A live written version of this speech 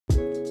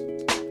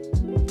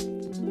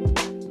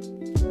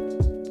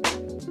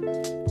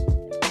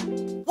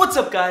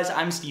What's up guys,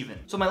 I'm Steven.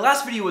 So my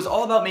last video was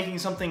all about making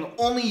something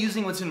only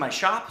using what's in my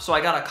shop, so I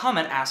got a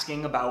comment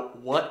asking about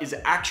what is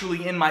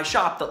actually in my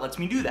shop that lets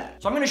me do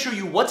that. So I'm gonna show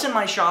you what's in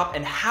my shop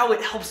and how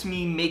it helps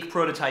me make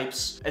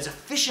prototypes as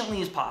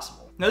efficiently as possible.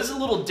 Now this is a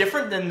little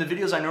different than the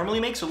videos I normally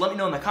make, so let me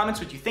know in the comments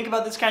what you think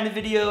about this kind of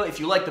video.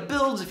 If you like the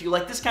builds, if you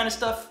like this kind of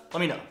stuff,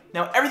 let me know.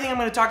 Now everything I'm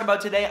gonna talk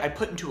about today, I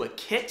put into a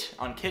kit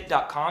on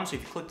kit.com, so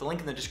if you click the link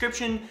in the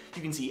description,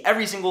 you can see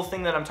every single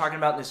thing that I'm talking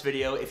about in this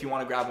video if you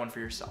wanna grab one for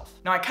yourself.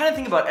 Now I kinda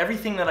think about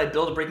everything that I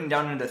build breaking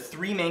down into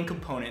three main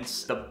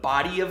components: the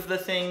body of the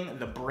thing,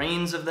 the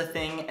brains of the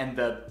thing, and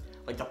the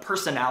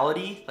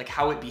personality, like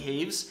how it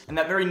behaves, and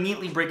that very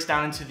neatly breaks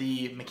down into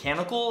the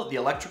mechanical, the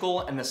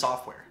electrical, and the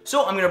software.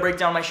 So I'm gonna break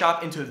down my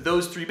shop into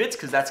those three bits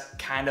because that's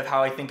kind of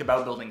how I think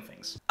about building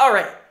things. All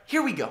right,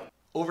 here we go.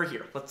 Over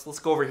here, let's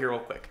go over here real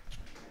quick.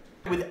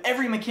 With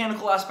every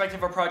mechanical aspect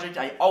of a project,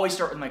 I always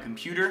start with my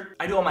computer.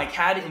 I do all my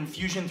CAD in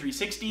Fusion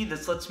 360.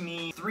 This lets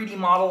me 3D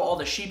model all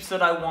the shapes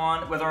that I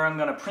want. Whether I'm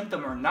gonna print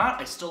them or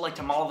not, I still like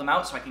to model them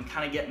out so I can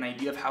kind of get an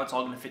idea of how it's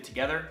all gonna fit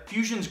together.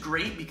 Fusion's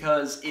great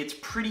because it's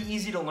pretty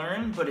easy to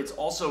learn, but it's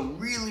also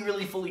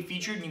really fully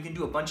featured, and you can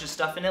do a bunch of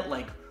stuff in it,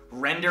 like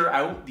render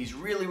out these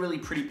really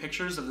pretty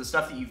pictures of the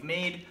stuff that you've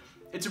made.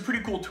 It's a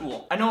pretty cool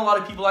tool. I know a lot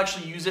of people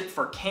actually use it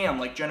for CAM,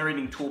 like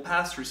generating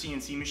toolpaths for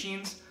CNC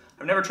machines.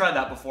 I've never tried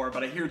that before,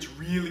 but I hear it's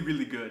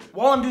really good.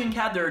 While I'm doing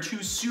CAD, there are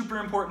two super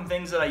important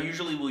things that I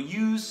usually will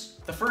use.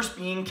 The first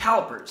being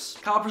calipers.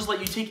 Calipers let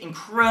you take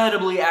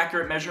incredibly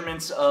accurate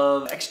measurements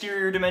of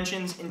exterior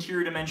dimensions,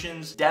 interior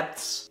dimensions,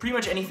 depths, pretty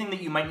much anything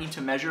that you might need to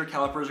measure.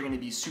 Calipers are gonna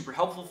be super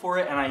helpful for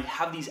it, and I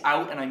have these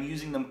out and I'm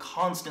using them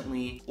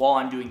constantly while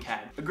I'm doing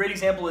CAD. A great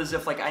example is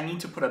if I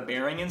need to put a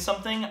bearing in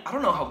something, I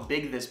don't know how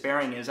big this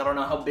bearing is. I don't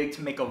know how big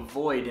to make a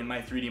void in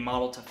my 3D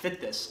model to fit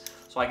this.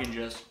 So I can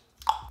just,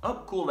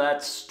 oh cool,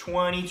 that's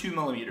 22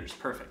 millimeters,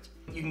 perfect.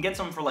 You can get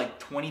some for like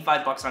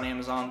 25 bucks on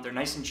Amazon. They're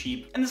nice and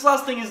cheap. And this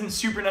last thing isn't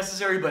super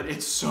necessary, but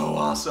it's so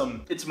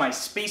awesome. It's my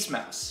space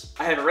mouse.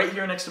 I have it right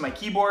here next to my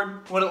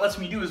keyboard. What it lets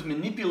me do is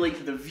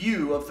manipulate the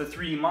view of the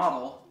 3D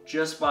model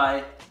just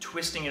by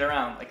twisting it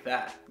around like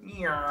that.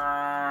 You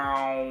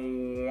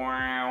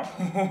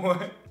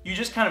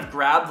just kind of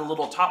grab the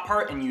little top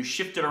part and you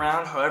shift it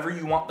around however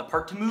you want the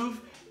part to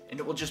move, and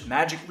it will just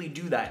magically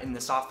do that in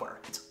the software.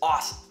 It's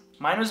awesome.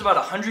 Mine was about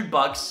 100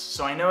 bucks,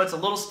 so I know it's a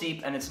little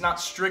steep and it's not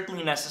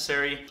strictly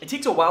necessary. It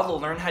takes a while to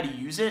learn how to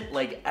use it.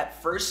 Like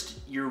at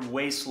first, you're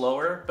way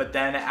slower, but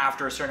then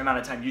after a certain amount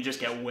of time, you just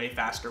get way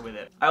faster with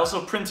it. I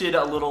also printed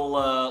a little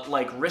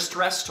like wrist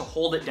rest to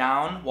hold it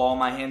down while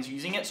my hand's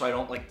using it, so I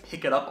don't like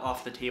pick it up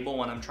off the table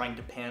when I'm trying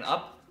to pan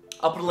up.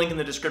 I'll put a link in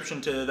the description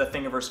to the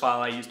Thingiverse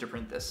file I used to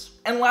print this.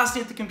 And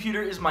lastly at the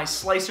computer is my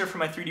slicer for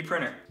my 3D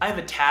printer. I have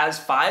a Taz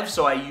 5,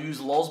 so I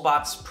use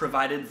Lulzbot's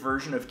provided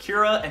version of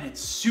Cura, and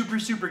it's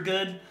super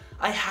good.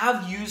 I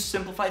have used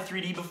Simplify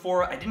 3D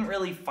before. I didn't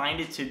really find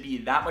it to be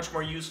that much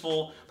more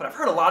useful, but I've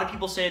heard a lot of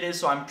people say it is,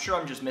 so I'm sure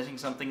I'm just missing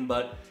something,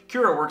 but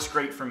Cura works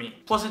great for me.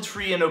 Plus it's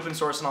free and open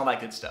source and all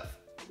that good stuff.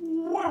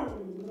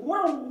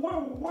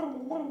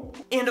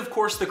 And of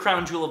course the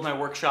crown jewel of my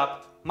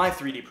workshop, my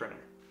 3D printer.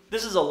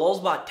 This is a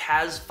Lulzbot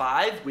Taz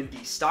 5 with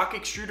the stock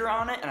extruder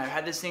on it, and I've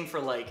had this thing for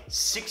like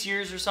 6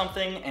 years or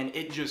something, and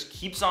it just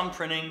keeps on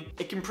printing.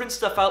 It can print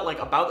stuff out like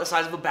about the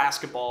size of a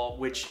basketball,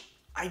 which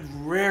I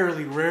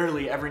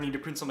rarely ever need to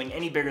print something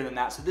any bigger than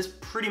that, so this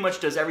pretty much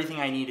does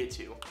everything I need it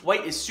to.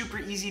 White is super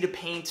easy to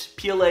paint.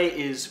 PLA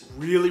is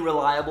really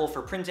reliable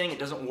for printing. It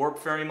doesn't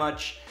warp very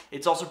much.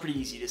 It's also pretty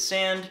easy to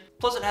sand.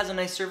 Plus it has a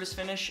nice surface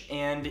finish,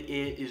 and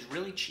it is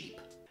really cheap.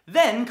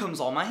 Then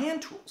comes all my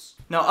hand tools.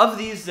 Now of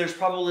these, there's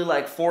probably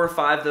like 4 or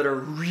 5 that are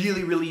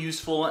really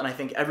useful, and I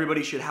think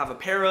everybody should have a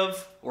pair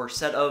of, or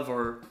set of,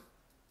 or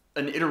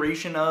an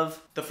iteration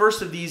of. The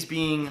first of these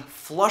being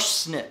flush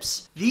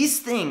snips. These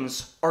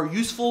things are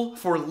useful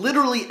for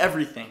literally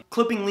everything.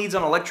 Clipping leads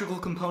on electrical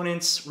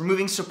components,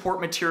 removing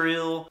support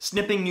material,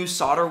 snipping new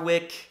solder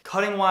wick,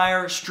 cutting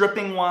wire,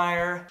 stripping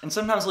wire, and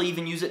sometimes I'll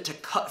even use it to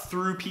cut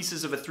through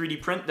pieces of a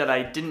 3D print that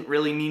I didn't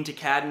really mean to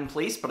CAD in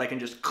place, but I can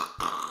just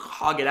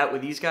hog it out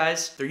with these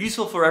guys. They're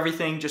useful for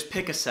everything, just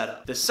pick a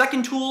setup. The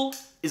second tool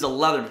is a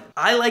Leatherman.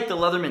 I like the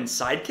Leatherman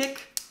Sidekick,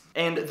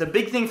 and the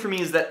big thing for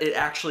me is that it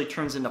actually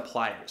turns into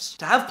pliers.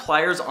 To have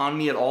pliers on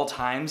me at all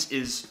times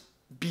is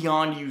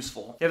beyond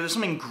useful. If there's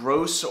something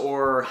gross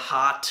or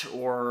hot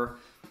or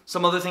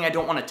some other thing I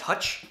don't want to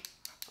touch,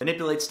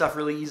 manipulate stuff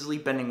really easily,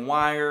 bending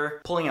wire,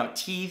 pulling out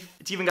teeth.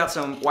 It's even got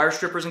some wire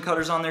strippers and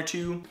cutters on there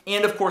too.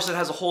 And of course it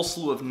has a whole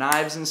slew of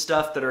knives and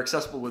stuff that are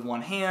accessible with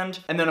one hand.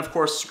 And then of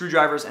course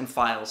screwdrivers and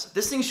files.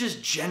 This thing's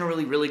just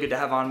generally really good to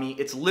have on me.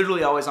 It's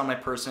literally always on my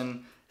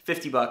person.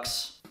 50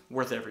 bucks,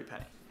 worth every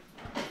penny.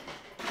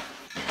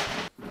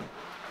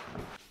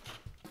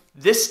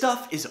 This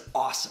stuff is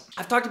awesome.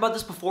 I've talked about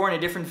this before in a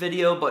different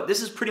video, but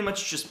this is pretty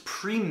much just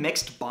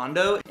pre-mixed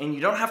Bondo, and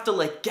you don't have to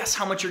like guess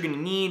how much you're gonna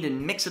need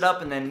and mix it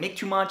up and then make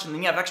too much and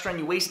then you have extra and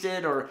you waste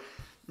it, or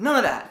none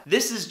of that.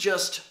 This is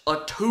just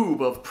a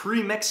tube of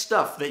pre-mixed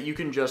stuff that you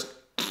can just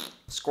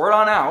squirt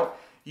on out,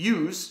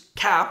 use,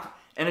 cap,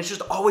 and it's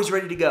just always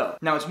ready to go.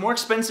 Now, it's more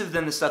expensive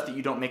than the stuff that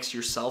you don't mix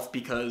yourself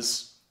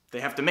because they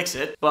have to mix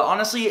it. But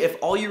honestly, if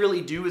all you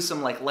really do is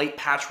some like light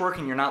patchwork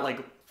and you're not like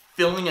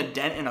filling a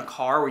dent in a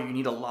car where you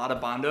need a lot of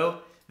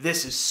Bondo,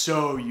 this is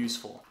so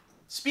useful.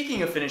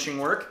 Speaking of finishing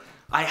work,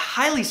 I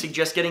highly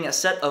suggest getting a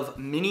set of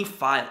mini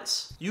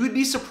files. You would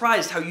be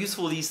surprised how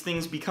useful these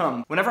things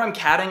become. Whenever I'm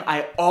CADing,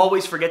 I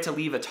always forget to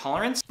leave a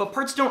tolerance, but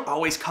parts don't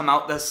always come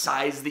out the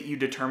size that you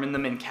determine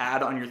them in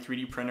CAD on your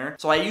 3D printer.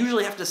 So I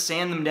usually have to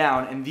sand them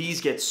down, and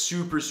these get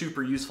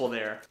super useful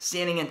there.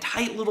 Standing in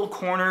tight little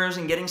corners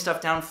and getting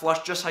stuff down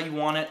flush just how you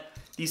want it,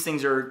 these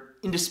things are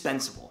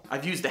indispensable.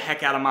 I've used the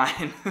heck out of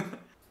mine.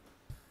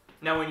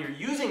 Now, when you're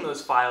using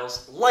those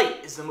files,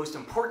 light is the most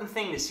important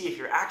thing to see if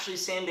you're actually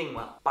sanding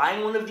well.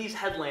 Buying one of these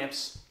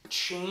headlamps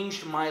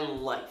changed my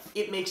life.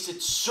 It makes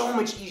it so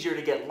much easier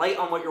to get light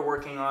on what you're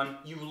working on.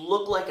 You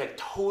look like a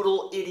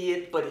total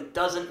idiot, but it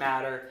doesn't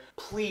matter.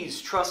 Please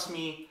trust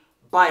me,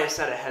 buy a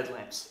set of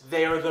headlamps.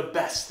 They are the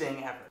best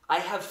thing ever. I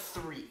have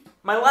 3.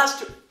 My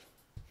last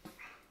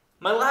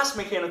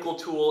mechanical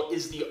tool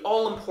is the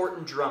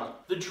all-important Dremel.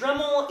 The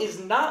Dremel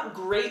is not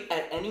great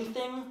at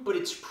anything, but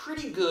it's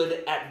pretty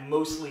good at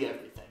mostly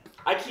everything.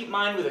 I keep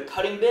mine with a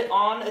cutting bit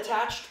on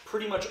attached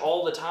pretty much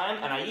all the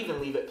time, and I even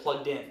leave it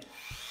plugged in.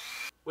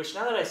 Which,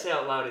 now that I say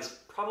out loud, is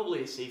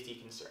probably a safety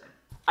concern.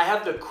 I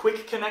have the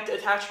quick connect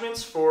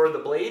attachments for the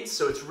blades,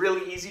 so it's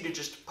really easy to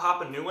just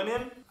pop a new one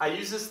in. I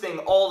use this thing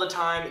all the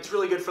time. It's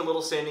really good for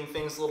little sanding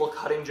things, little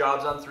cutting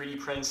jobs on 3D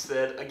prints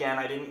that, again,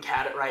 I didn't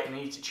CAD it right and I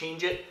need to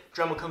change it.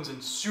 Dremel comes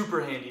in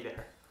super handy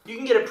there. You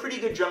can get a pretty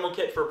good Dremel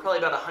kit for probably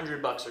about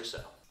 $100 or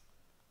so.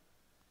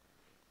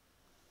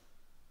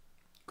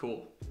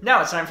 Cool.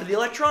 Now it's time for the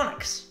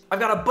electronics. I've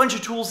got a bunch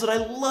of tools that I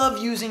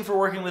love using for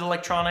working with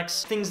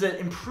electronics, things that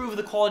improve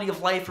the quality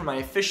of life or my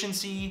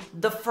efficiency.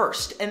 The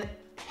first, and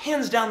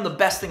hands down the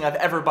best thing I've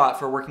ever bought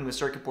for working with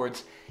circuit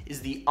boards,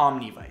 is the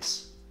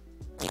Omnivice.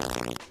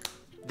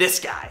 This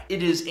guy.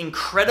 It is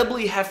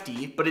incredibly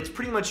hefty, but it's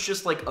pretty much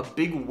just like a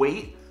big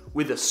weight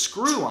with a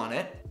screw on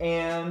it,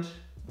 and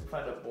I'll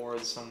find a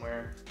board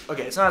somewhere.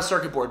 Okay, it's not a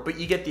circuit board, but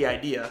you get the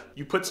idea.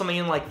 You put something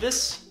in like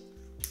this,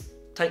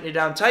 tighten it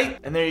down tight,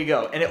 and there you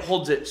go. And it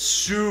holds it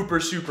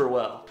super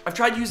well. I've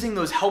tried using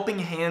those helping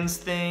hands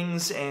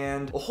things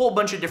and a whole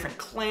bunch of different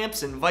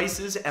clamps and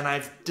vices, and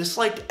I've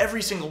disliked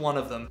every single one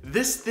of them.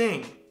 This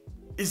thing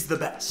is the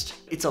best.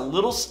 It's a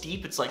little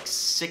steep, it's like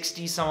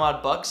 60 some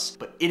odd bucks,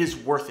 but it is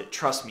worth it,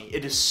 trust me.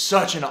 It is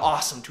such an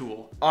awesome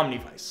tool.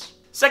 Omnivice.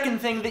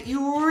 Second thing that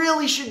you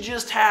really should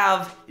just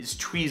have is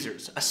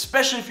tweezers,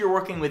 especially if you're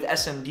working with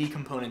SMD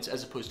components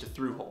as opposed to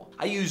through-hole.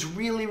 I use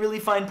really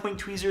fine point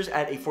tweezers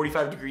at a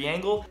 45-degree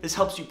angle. This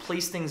helps you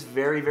place things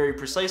very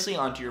precisely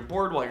onto your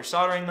board while you're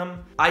soldering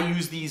them. I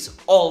use these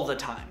all the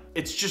time.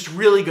 It's just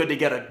really good to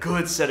get a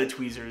good set of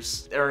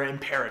tweezers. They're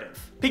imperative.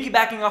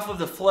 Piggybacking off of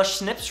the flush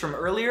snips from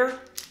earlier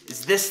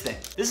is this thing.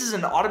 This is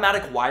an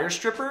automatic wire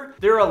stripper.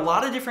 There are a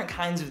lot of different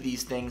kinds of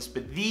these things,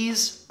 but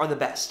these are the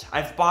best.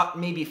 I've bought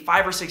maybe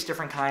 5 or 6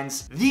 different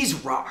kinds.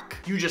 These rock.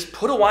 You just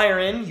put a wire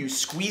in, you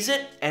squeeze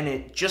it, and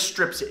it just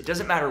strips it. It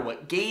doesn't matter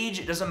what gauge,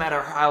 it doesn't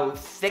matter how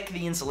thick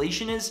the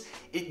insulation is,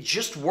 it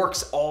just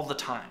works all the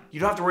time. You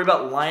don't have to worry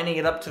about lining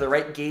it up to the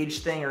right gauge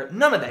thing or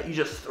none of that. You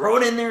just throw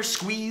it in there,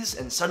 squeeze,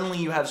 and suddenly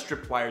you have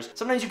stripped wires.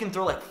 Sometimes you can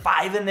throw like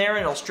 5 in there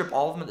and it'll strip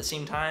all of them at the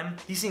same time.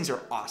 These things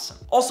are awesome.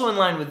 Also in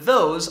line with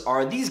those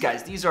are these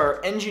guys. These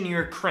are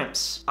engineer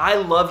crimps. I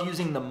love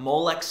using the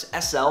Molex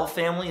SL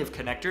family of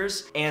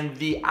connectors, and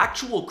the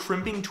actual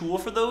crimping tool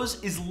for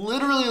those is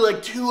literally like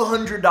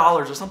 $200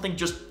 or something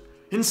just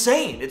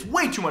insane. It's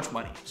way too much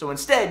money. So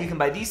instead, you can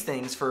buy these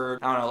things for,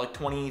 I don't know, like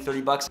 20,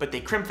 30 bucks, but they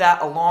crimp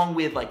that along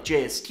with like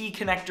JST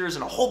connectors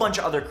and a whole bunch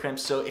of other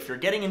crimps. So if you're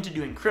getting into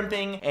doing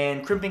crimping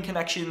and crimping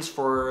connections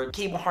for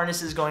cable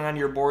harnesses going onto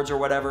your boards or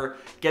whatever,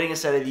 getting a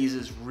set of these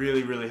is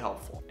really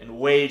helpful and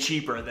way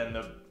cheaper than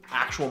the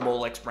actual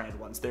Molex brand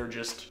ones. They're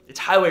just, it's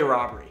highway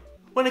robbery.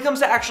 When it comes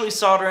to actually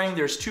soldering,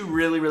 there's 2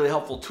 really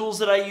helpful tools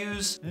that I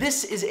use.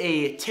 This is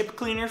a tip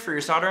cleaner for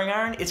your soldering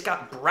iron. It's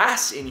got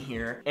brass in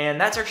here, and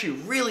that's actually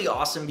really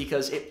awesome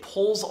because it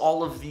pulls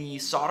all of the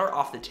solder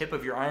off the tip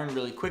of your iron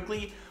really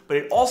quickly, but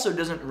it also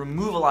doesn't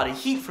remove a lot of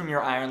heat from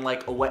your iron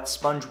like a wet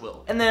sponge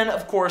will. And then,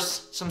 of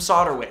course, some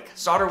solder wick.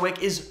 Solder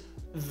wick is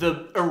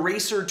the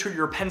eraser to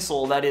your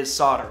pencil that is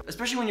solder.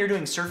 Especially when you're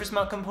doing surface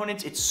mount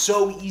components, it's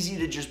so easy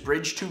to just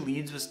bridge 2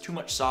 leads with too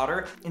much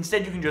solder.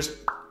 Instead, you can just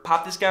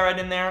pop this guy right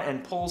in there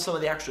and pull some of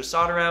the extra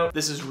solder out.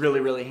 This is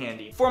really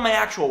handy. For my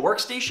actual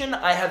workstation,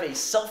 I have a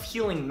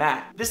self-healing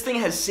mat. This thing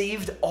has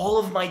saved all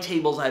of my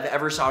tables I've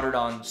ever soldered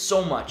on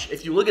so much.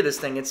 If you look at this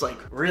thing, it's like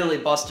really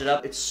busted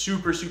up. It's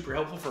super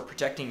helpful for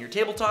protecting your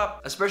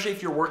tabletop, especially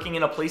if you're working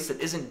in a place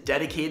that isn't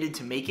dedicated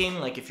to making,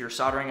 like if you're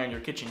soldering on your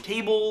kitchen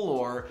table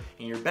or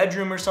in your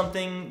bedroom or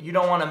something. You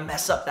don't want to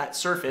mess up that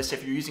surface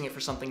if you're using it for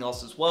something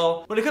else as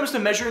well. When it comes to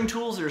measuring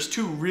tools, there's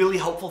 2 really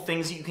helpful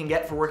things that you can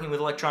get for working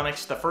with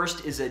electronics. The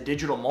first is a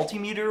digital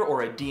multimeter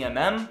or a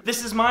DMM.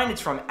 This is mine,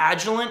 it's from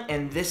Agilent,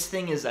 and this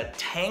thing is a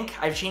tank.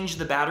 I've changed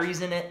the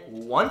batteries in it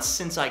once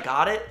since I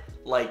got it,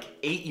 like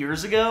 8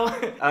 years ago.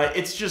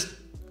 It's just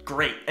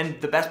great. And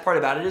the best part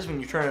about it is when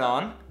you turn it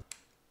on,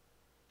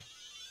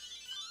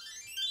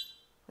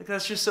 like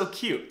that's just so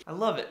cute. I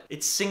love it.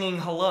 It's singing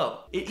hello.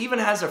 It even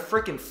has a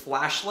freaking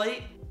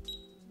flashlight.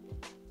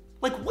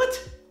 Like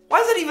what? Why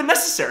is that even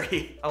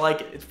necessary? I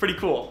like it, it's pretty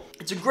cool.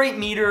 It's a great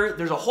meter.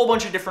 There's a whole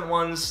bunch of different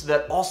ones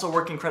that also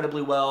work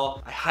incredibly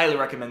well. I highly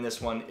recommend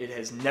this one. It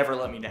has never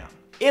let me down.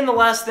 And the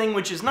last thing,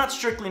 which is not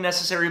strictly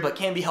necessary, but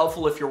can be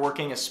helpful if you're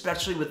working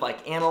especially with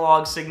like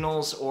analog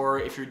signals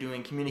or if you're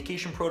doing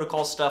communication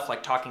protocol stuff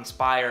like Talking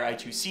Spy or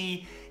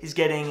I2C, is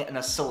getting an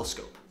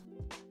oscilloscope.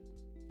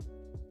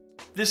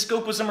 This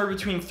scope was somewhere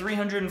between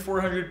 300 and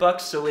 400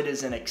 bucks, so it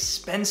is an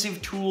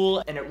expensive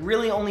tool, and it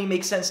really only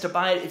makes sense to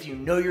buy it if you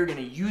know you're gonna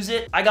use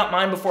it. I got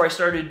mine before I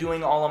started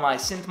doing all of my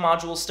synth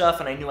module stuff,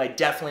 and I knew I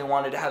definitely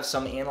wanted to have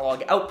some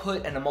analog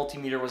output, and a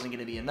multimeter wasn't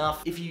gonna be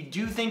enough. If you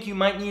do think you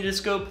might need a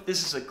scope,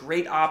 this is a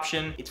great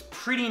option. It's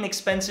pretty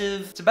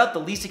inexpensive. It's about the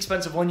least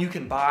expensive one you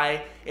can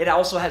buy. It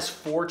also has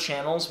 4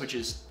 channels, which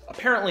is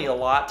apparently a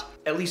lot,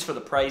 at least for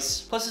the price.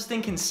 Plus this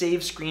thing can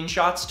save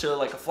screenshots to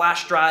like a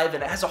flash drive,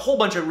 and it has a whole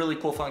bunch of really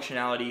cool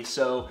functionality.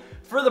 So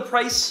for the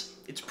price,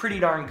 it's pretty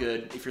darn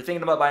good. If you're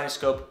thinking about buying a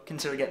scope,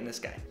 consider getting this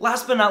guy.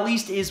 Last but not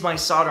least is my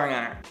soldering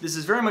iron. This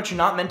is very much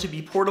not meant to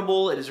be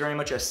portable. It is very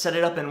much a set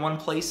it up in one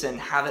place and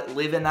have it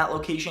live in that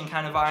location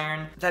kind of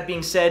iron. That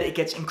being said, it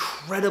gets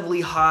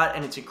incredibly hot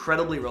and it's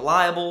incredibly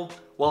reliable.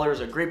 Weller's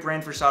a great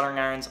brand for soldering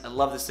irons. I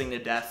love this thing to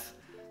death.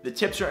 The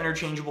tips are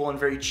interchangeable and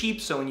very cheap,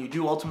 so when you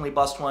do ultimately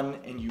bust one,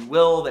 and you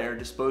will, they're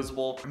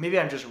disposable, or maybe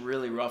I'm just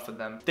really rough with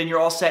them, then you're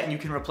all set and you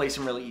can replace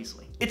them really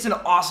easily. It's an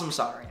awesome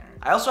soldering iron.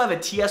 I also have a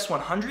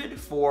TS100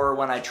 for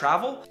when I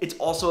travel. It's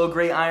also a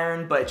great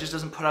iron, but it just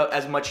doesn't put out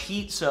as much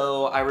heat,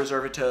 so I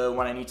reserve it to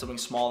when I need something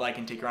small that I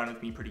can take around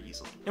with me pretty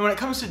easily. And when it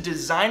comes to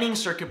designing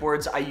circuit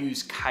boards, I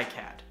use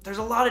KiCad. There's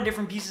a lot of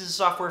different pieces of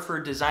software for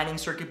designing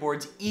circuit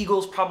boards.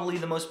 Eagle's probably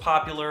the most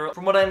popular.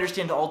 From what I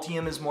understand,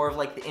 Altium is more of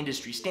like the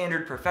industry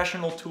standard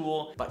professional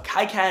tool, but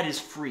KiCad is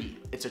free.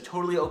 It's a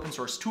totally open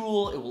source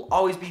tool. It will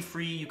always be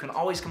free. You can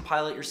always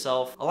compile it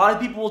yourself. A lot of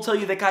people will tell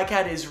you that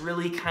KiCad is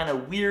really kind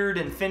of weird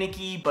and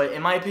finicky, but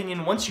in my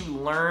opinion, once you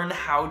learn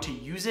how to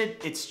use it,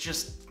 it's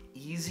just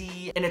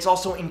easy, and it's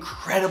also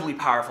incredibly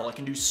powerful. It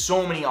can do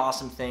so many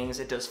awesome things.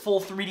 It does full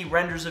 3D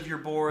renders of your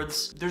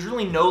boards. There's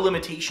really no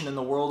limitation in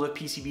the world of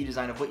PCB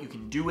design of what you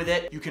can do with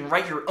it. You can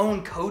write your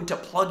own code to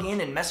plug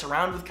in and mess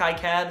around with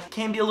KiCad.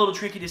 Can be a little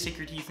tricky to sink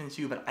your teeth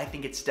into, but I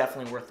think it's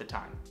definitely worth the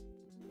time.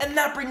 And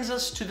that brings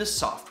us to the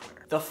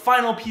software. The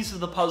final piece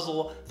of the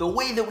puzzle, the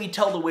way that we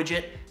tell the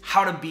widget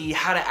how to be,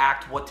 how to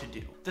act, what to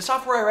do. The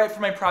software I write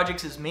for my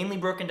projects is mainly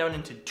broken down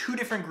into 2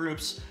 different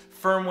groups,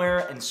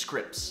 firmware and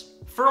scripts.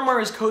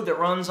 Firmware is code that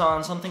runs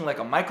on something like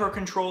a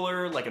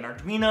microcontroller, like an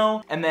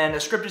Arduino, and then a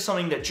script is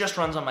something that just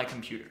runs on my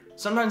computer.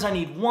 Sometimes I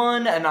need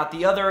one and not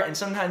the other, and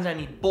sometimes I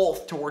need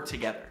both to work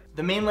together.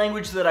 The main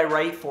language that I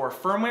write for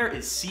firmware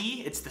is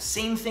C. It's the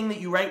same thing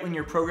that you write when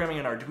you're programming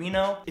an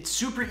Arduino. It's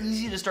super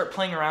easy to start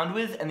playing around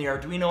with, and the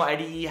Arduino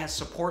IDE has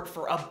support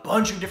for a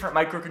bunch of different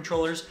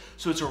microcontrollers,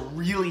 so it's a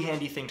really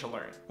handy thing to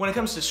learn. When it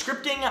comes to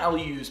scripting, I'll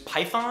use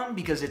Python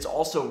because it's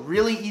also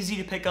really easy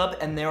to pick up,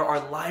 and there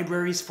are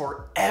libraries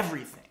for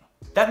everything.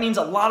 That means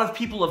a lot of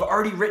people have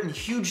already written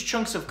huge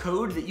chunks of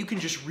code that you can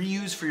just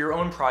reuse for your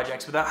own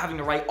projects without having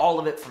to write all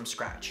of it from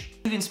scratch.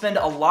 You can spend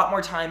a lot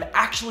more time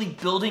actually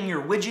building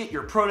your widget,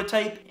 your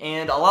prototype,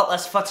 and a lot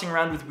less futzing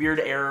around with weird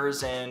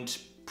errors and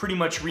pretty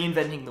much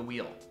reinventing the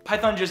wheel.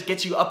 Python just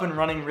gets you up and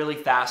running really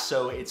fast,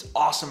 so it's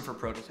awesome for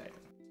prototyping.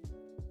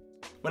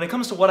 When it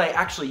comes to what I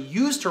actually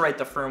use to write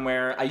the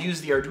firmware, I use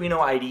the Arduino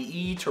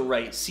IDE to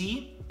write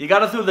C. You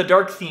gotta throw the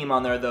dark theme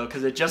on there though,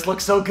 because it just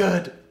looks so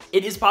good.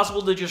 It is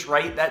possible to just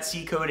write that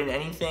C code in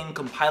anything,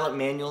 compile it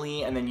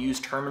manually, and then use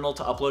terminal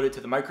to upload it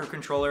to the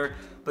microcontroller,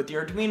 but the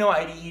Arduino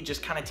IDE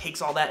just kind of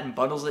takes all that and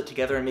bundles it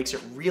together and makes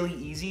it really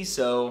easy,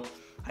 so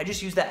I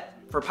just use that.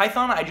 For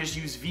Python, I just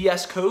use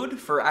VS Code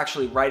for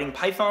actually writing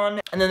Python,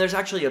 and then there's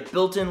actually a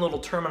built-in little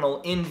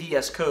terminal in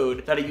VS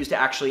Code that I use to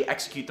actually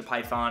execute the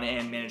Python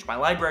and manage my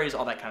libraries,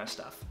 all that kind of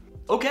stuff.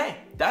 Okay,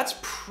 that's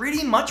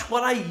pretty much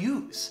what I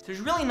use. There's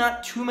really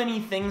not too many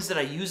things that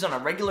I use on a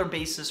regular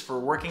basis for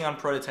working on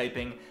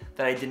prototyping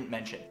that I didn't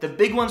mention. The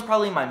big one's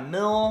probably my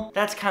mill.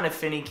 That's kind of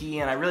finicky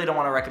and I really don't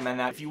want to recommend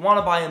that. If you want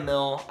to buy a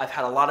mill, I've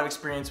had a lot of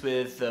experience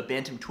with the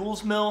Bantam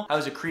Tools mill. I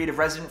was a creative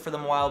resident for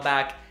them a while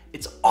back.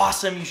 It's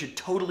awesome, you should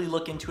totally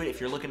look into it if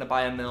you're looking to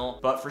buy a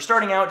mill, but for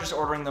starting out, just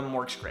ordering them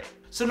works great.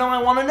 So now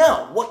I wanna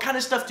know, what kind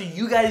of stuff do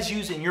you guys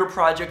use in your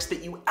projects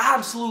that you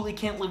absolutely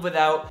can't live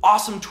without?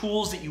 Awesome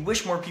tools that you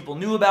wish more people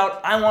knew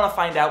about? I wanna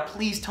find out.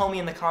 Please tell me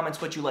in the comments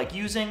what you like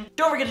using.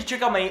 Don't forget to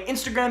check out my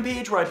Instagram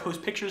page where I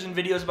post pictures and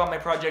videos about my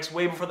projects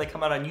way before they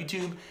come out on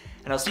YouTube,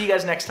 and I'll see you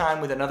guys next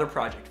time with another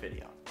project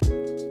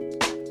video.